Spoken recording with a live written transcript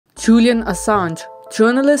Julian Assange,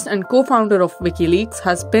 journalist and co-founder of WikiLeaks,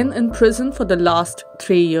 has been in prison for the last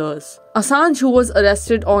 3 years. Assange, who was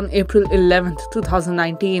arrested on April 11,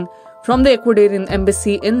 2019, from the Ecuadorian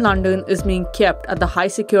embassy in London, is being kept at the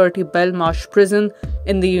high-security Belmarsh prison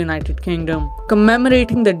in the United Kingdom.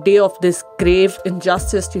 Commemorating the day of this grave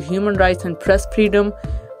injustice to human rights and press freedom,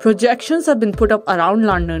 projections have been put up around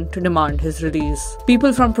London to demand his release.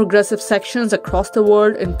 People from progressive sections across the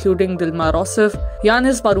world, including Dilma Rousseff,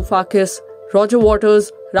 Yanis Varoufakis, Roger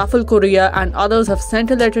Waters, Rafael Correa, and others have sent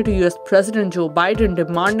a letter to US President Joe Biden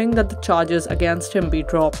demanding that the charges against him be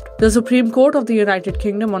dropped. The Supreme Court of the United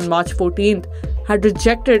Kingdom on March 14th had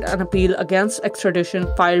rejected an appeal against extradition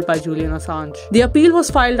filed by Julian Assange. The appeal was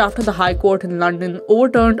filed after the High Court in London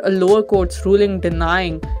overturned a lower court's ruling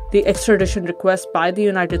denying the extradition request by the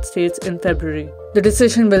United States in February. The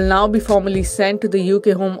decision will now be formally sent to the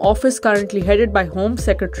UK Home Office, currently headed by Home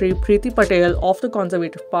Secretary Priti Patel of the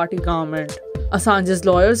Conservative Party government. Assange's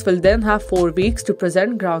lawyers will then have 4 weeks to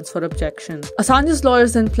present grounds for objection. Assange's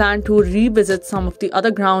lawyers then plan to revisit some of the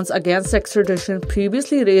other grounds against extradition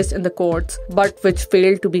previously raised in the courts, but which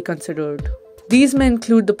failed to be considered. These may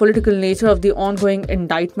include the political nature of the ongoing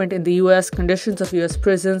indictment in the US, conditions of US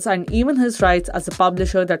prisons, and even his rights as a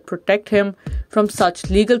publisher that protect him from such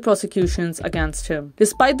legal prosecutions against him.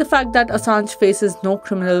 Despite the fact that Assange faces no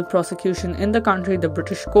criminal prosecution in the country, the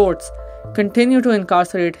British courts continue to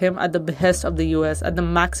incarcerate him at the behest of the US at the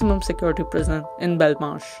maximum security prison in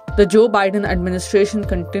Belmarsh. The Joe Biden administration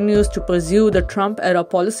continues to pursue the Trump-era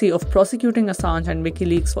policy of prosecuting Assange and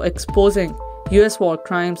WikiLeaks for exposing US war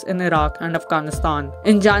crimes in Iraq and Afghanistan.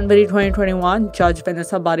 In January 2021, Judge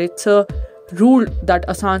Vanessa Baritza ruled that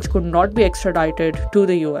Assange could not be extradited to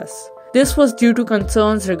the US. This was due to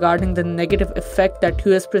concerns regarding the negative effect that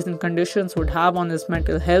US prison conditions would have on his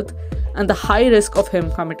mental health and the high risk of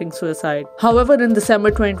him committing suicide. However, in December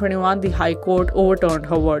 2021, the High Court overturned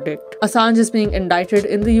her verdict. Assange is being indicted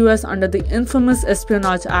in the US under the infamous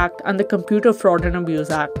Espionage Act and the Computer Fraud and Abuse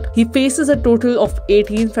Act. He faces a total of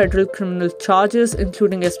 18 federal criminal charges,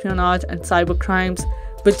 including espionage and cyber crimes,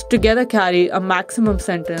 which together carry a maximum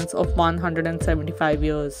sentence of 175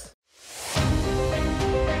 years.